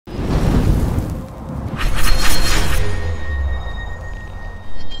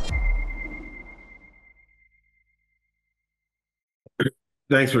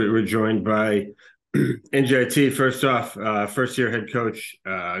Thanks. We're joined by NJIT. First off, first year head coach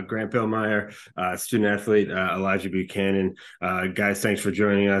Grant Billmeier, student athlete Elijah Buchanan. Guys, thanks for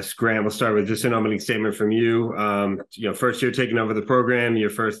joining us. Grant, we'll start with just an opening statement from you. First year taking over the program. Your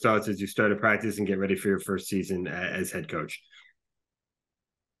first thoughts as you started practice and get ready for your first season as head coach.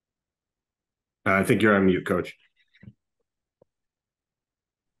 I think you're on mute, Coach.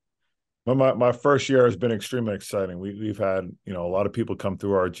 Well, my first year has been extremely exciting. We've had a lot of people come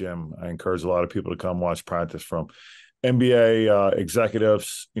through our gym. I encourage a lot of people to come watch practice, from NBA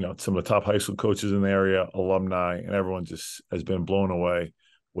executives, some of the top high school coaches in the area, alumni, and everyone just has been blown away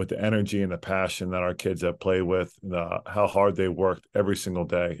with the energy and the passion that our kids have played with, how hard they worked every single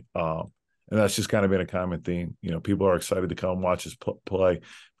day. And that's just kind of been a common theme. People are excited to come watch us play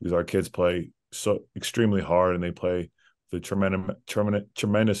because our kids play so extremely hard, and they play the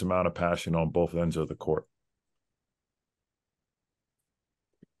tremendous amount of passion on both ends of the court.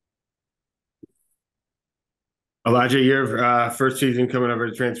 Elijah, your first season coming over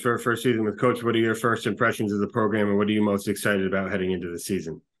to transfer, first season with Coach. What are your first impressions of the program, and what are you most excited about heading into the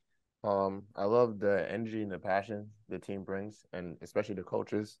season? I love the energy and the passion the team brings, and especially the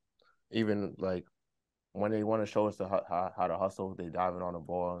coaches. Even like when they want to show us how to hustle, they dive in on the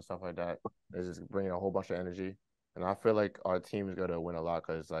ball and stuff like that. They're just bringing a whole bunch of energy. And I feel like our team is gonna win a lot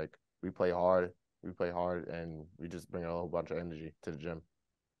because like we play hard, and we just bring a whole bunch of energy to the gym.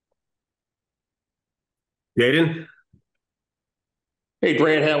 Jaden? Hey,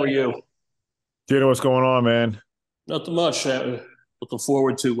 Grant, how are you? Jaden, what's going on, man? Nothing much. Looking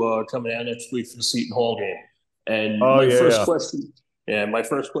forward to coming out next week for the Seton Hall game. And Oh, my first yeah. question, my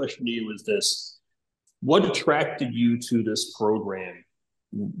first question to you is this: what attracted you to this program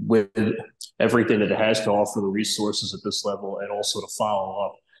with everything that it has to offer, the resources at this level, and also to follow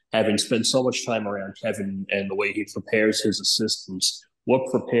up, having spent so much time around Kevin and the way he prepares his assistants?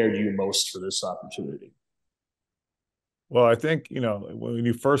 What prepared you most for this opportunity? Well, I think, when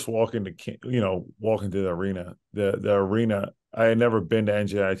you first walk into the arena, the arena, I had never been to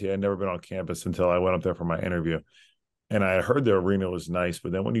NJIT. I had never been on campus until I went up there for my interview. And I heard the arena was nice,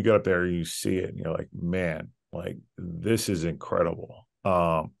 but then when you get up there, you see it and you're like, man, like this is incredible.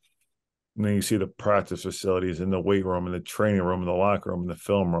 And then you see the practice facilities and the weight room and the training room and the locker room and the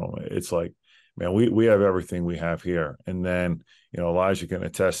film room. It's like, man, we have everything we have here. And then, Elijah can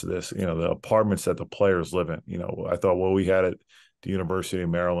attest to this, the apartments that the players live in. I thought, well, we had at the University of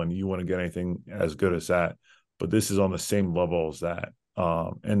Maryland, you want to get anything as good as that. But this is on the same level as that.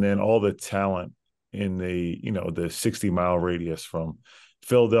 And then all the talent in the 60-mile radius from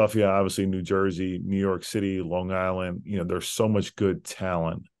Philadelphia, obviously New Jersey, New York City, Long Island. There's so much good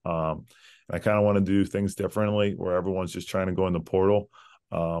talent. I kind of want to do things differently where everyone's just trying to go in the portal.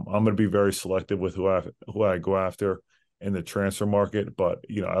 I'm going to be very selective with who I go after in the transfer market, but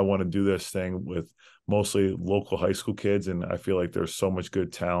I want to do this thing with mostly local high school kids, and I feel like there's so much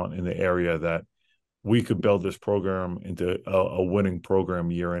good talent in the area that we could build this program into a winning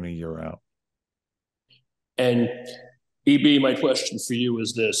program year in and year out. And EB, my question for you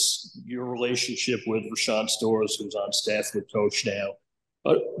is this: your relationship with Rashawn Stores, who's on staff with Coach now,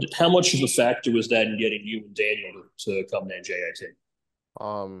 how much of a factor was that in getting you and Daniel to come to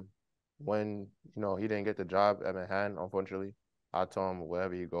NJIT? When he didn't get the job at Manhattan, unfortunately, I told him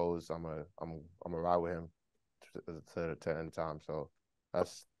wherever he goes, I'm gonna ride with him to end time. So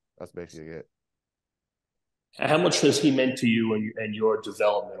that's basically it. How much has he meant to you and your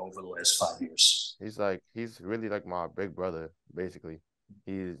development over the last 5 years? He's really like my big brother, basically.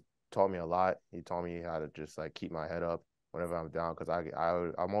 He taught me a lot. He taught me how to just like keep my head up whenever I'm down, because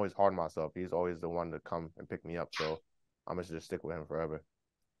I'm always hard on myself. He's always the one to come and pick me up. So I'm gonna just stick with him forever.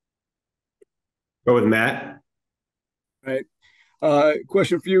 Go with Matt. All right.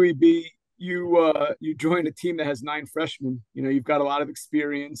 Question for you, EB. You joined a team that has 9 freshmen. You've got a lot of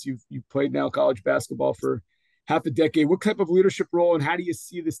experience. You've played now college basketball for half a decade. What type of leadership role, and how do you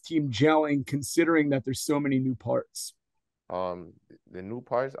see this team gelling, considering that there's so many new parts? The new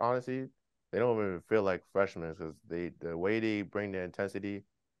parts, honestly, they don't even feel like freshmen, because the way they bring the intensity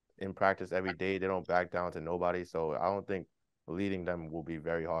in practice every day, they don't back down to nobody. So I don't think leading them will be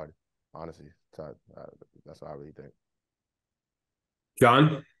very hard, honestly. So that's what I really think.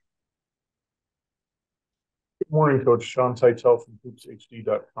 John? Good morning, Coach. Sean Titel from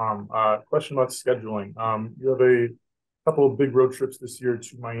hoopshd.com. Question about scheduling. You have a couple of big road trips this year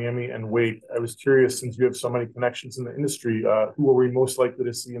to Miami and Wake. I was curious, since you have so many connections in the industry, who are we most likely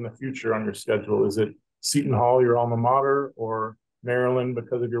to see in the future on your schedule? Is it Seton Hall, your alma mater, or Maryland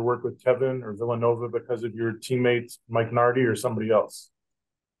because of your work with Kevin, or Villanova because of your teammate Mike Nardi, or somebody else?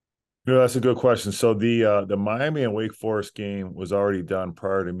 That's a good question. So the Miami and Wake Forest game was already done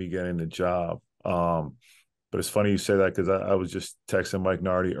prior to me getting the job. But it's funny you say that because I was just texting Mike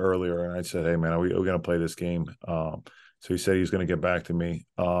Nardi earlier, and I said, "Hey man, are we going to play this game?" So he said he's going to get back to me.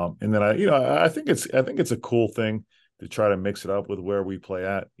 And then I think it's a cool thing to try to mix it up with where we play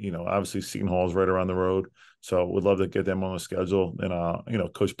at. Obviously Seton Hall is right around the road, so we'd love to get them on the schedule.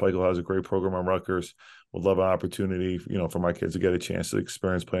 And Coach Peichel has a great program on Rutgers. Would love an opportunity, for my kids to get a chance to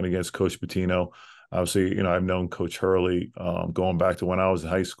experience playing against Coach Pitino. Obviously, I've known Coach Hurley going back to when I was in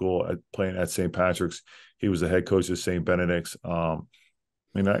high school playing at St. Patrick's. He was the head coach of St. Benedict's. I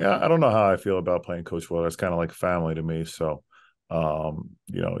don't know how I feel about playing Coach Well. It's kind of like family to me. So,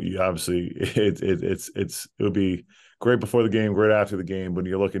 you obviously it would be great before the game, great after the game. When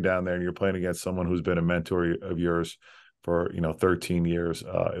you're looking down there and you're playing against someone who's been a mentor of yours for 13 years,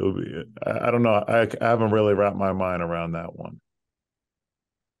 it would be. I don't know. I haven't really wrapped my mind around that one.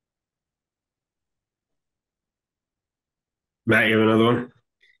 Matt, you have another one?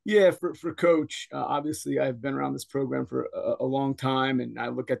 Yeah, for Coach, obviously I've been around this program for a long time, and I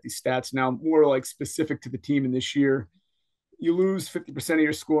look at these stats now more like specific to the team. In this year, you lose 50% of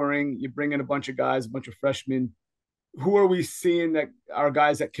your scoring. You bring in a bunch of guys, a bunch of freshmen. Who are we seeing that are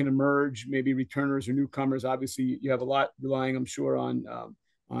guys that can emerge, maybe returners or newcomers? Obviously, you have a lot relying, I'm sure, on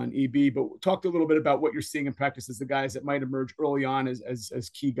EB, but talk a little bit about what you're seeing in practice as the guys that might emerge early on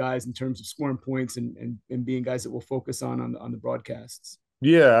as key guys in terms of scoring points and being guys that we'll focus on the broadcasts.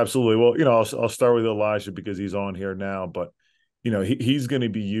 Yeah, absolutely. Well, I'll start with Elijah because he's on here now, but he's going to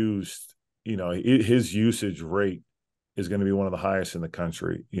be used. His usage rate is going to be one of the highest in the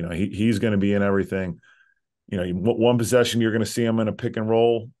country. He's going to be in everything. One possession you're going to see him in a pick and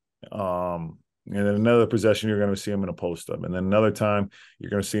roll, and then another possession you're going to see him in a post up, and then another time you're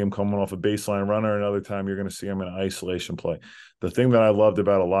going to see him coming off a baseline runner. Another time you're going to see him in an isolation play. The thing that I loved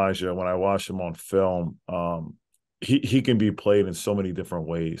about Elijah when I watched him on film, he can be played in so many different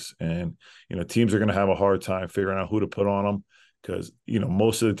ways, and teams are going to have a hard time figuring out who to put on him because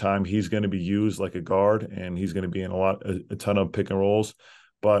most of the time he's going to be used like a guard, and he's going to be in a ton of pick and rolls.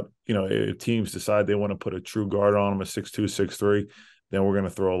 But if teams decide they want to put a true guard on him, a 6'2", 6'3", then we're going to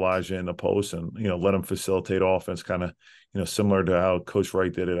throw Elijah in the post and let him facilitate offense, kind of similar to how Coach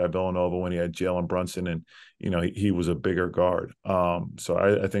Wright did it at Villanova when he had Jalen Brunson and he was a bigger guard. So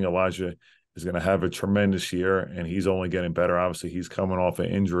I think Elijah is going to have a tremendous year, and he's only getting better. Obviously, he's coming off an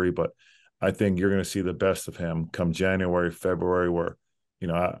injury, but I think you're going to see the best of him come January, February, where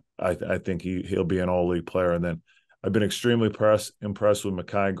I think he'll be an all-league player. And then I've been extremely impressed with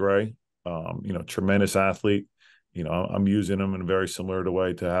Makai Gray. Tremendous athlete. I'm using him in a very similar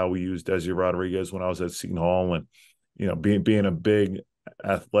way to how we used Desi Rodriguez when I was at Seton Hall, and being a big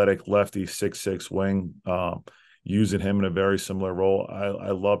athletic lefty 6'6" wing. Using him in a very similar role. I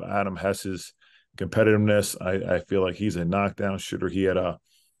love Adam Hess's competitiveness. I feel like he's a knockdown shooter. He had a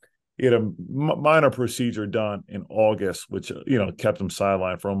minor procedure done in August, which kept him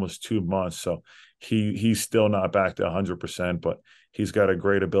sidelined for almost 2 months. So he's still not back to 100%, but he's got a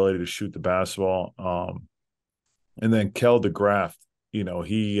great ability to shoot the basketball. And then Kel DeGraff,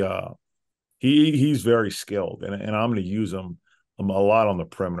 he's very skilled, and I'm going to use him a lot on the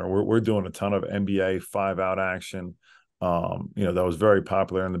perimeter. We're doing a ton of NBA 5-out action. That was very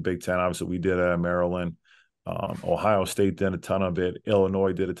popular in the Big Ten. Obviously, we did it at Maryland. Ohio State did a ton of it.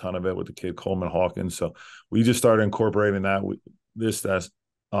 Illinois did a ton of it with the kid Coleman Hawkins. So we just started incorporating that as the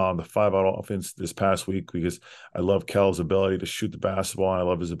 5-out offense this past week because I love Kel's ability to shoot the basketball, and I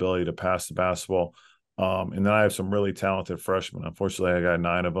love his ability to pass the basketball. And then I have some really talented freshmen. Unfortunately, I got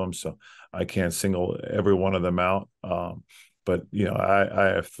 9 of them, so I can't single every one of them out. But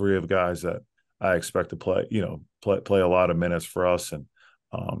I have 3 of guys that I expect to play a lot of minutes for us. And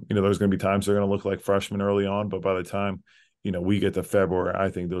there's going to be times they're going to look like freshmen early on, but by the time we get to February,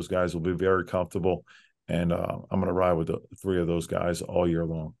 I think those guys will be very comfortable. And I'm going to ride with the 3 of those guys all year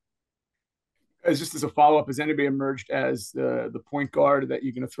long. Just as a follow-up, has anybody emerged as the point guard that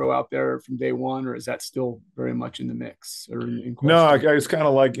you're going to throw out there from day one, or is that still very much in the mix or in question? No, it's kind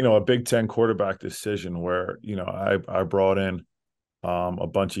of like, a Big Ten quarterback decision where, I brought in a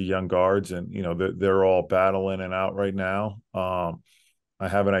bunch of young guards and, they're all battling and out right now. I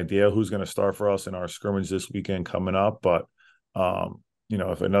have an idea who's going to start for us in our scrimmage this weekend coming up, but,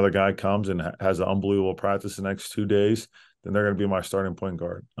 if another guy comes and has an unbelievable practice the next 2 days, then they're going to be my starting point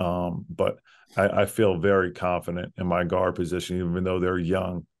guard. But I feel very confident in my guard position, even though they're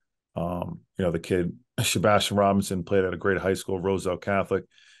young. The kid, Sebastian Robinson, played at a great high school, Roselle Catholic,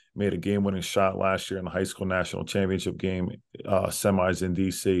 made a game-winning shot last year in the high school national championship game, semis in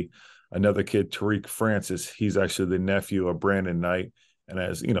D.C. Another kid, Tariq Francis, he's actually the nephew of Brandon Knight, and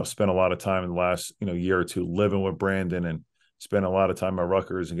has, spent a lot of time in the last, year or two living with Brandon and spent a lot of time at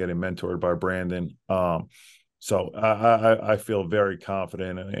Rutgers and getting mentored by Brandon. So I feel very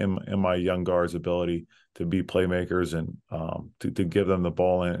confident in my young guards' ability to be playmakers and to give them the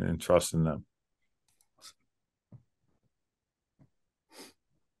ball and trust in them.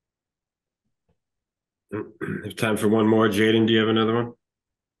 There's time for one more. Jaden, do you have another one?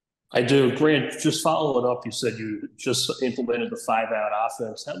 I do. Grant, just following up, you said you just implemented the 5-out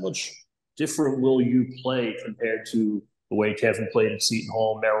offense. How much different will you play compared to the way Kevin played at Seton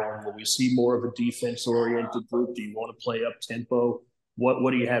Hall, Maryland? Will we see more of a defense-oriented group? Do you want to play up-tempo?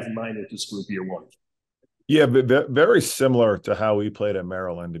 What do you have in mind with this group year one? Yeah, but very similar to how we played at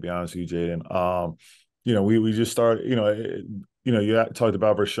Maryland, to be honest with you, Jaden. We just started, you talked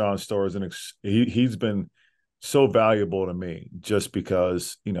about Rashawn Storrs, and he's been so valuable to me just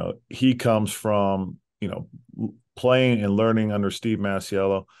because, he comes from, playing and learning under Steve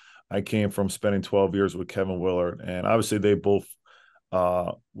Masiello. I came from spending 12 years with Kevin Willard, and obviously they both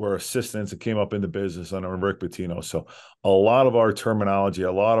were assistants and came up in the business under Rick Pitino. So a lot of our terminology,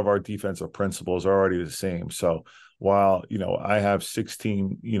 a lot of our defensive principles are already the same. So while, I have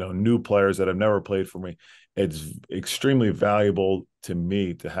 16, new players that have never played for me, it's extremely valuable to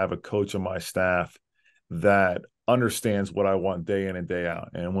me to have a coach on my staff that understands what I want day in and day out.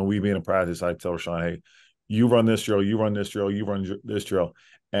 And when we meet in practice, I tell Rashawn, hey, you run this drill, you run this drill, you run this drill.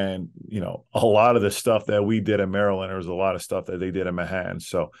 And, a lot of the stuff that we did in Maryland, there was a lot of stuff that they did in Manhattan.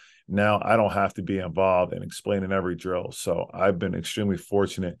 So now I don't have to be involved in explaining every drill. So I've been extremely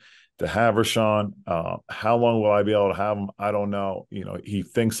fortunate to have Rashawn. How long will I be able to have him? I don't know. He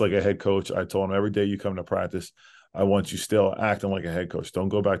thinks like a head coach. I told him every day you come to practice, I want you still acting like a head coach. Don't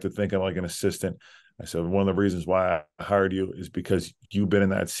go back to thinking like an assistant. I said, one of the reasons why I hired you is because you've been in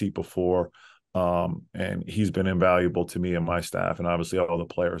that seat before. And he's been invaluable to me and my staff and obviously all the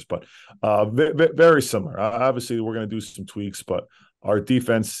players, but very similar. Obviously we're going to do some tweaks, but our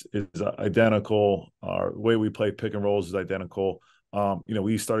defense is identical. Our way we play pick and rolls is identical.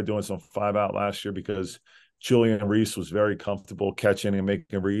 We started doing some 5-out last year because Julian Reese was very comfortable catching and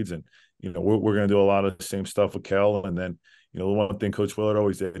making reads. And, we're going to do a lot of the same stuff with Kel. And then, the one thing Coach Willard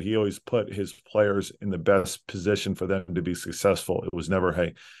always did, he always put his players in the best position for them to be successful. It was never,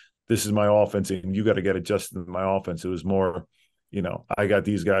 hey, this is my offense and you got to get adjusted to my offense. It was more, I got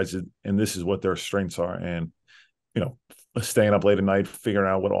these guys and this is what their strengths are. And, staying up late at night, figuring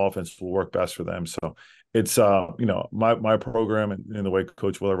out what offense will work best for them. So it's, my program and the way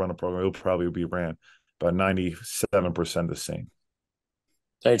Coach Willard run the program, it'll probably be ran about 97% the same.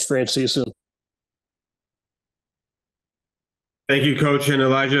 Thanks, Grant. See you soon. Thank you, Coach and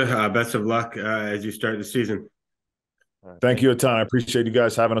Elijah. Best of luck as you start the season. Thank you a ton. I appreciate you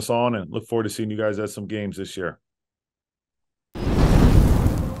guys having us on and look forward to seeing you guys at some games this year.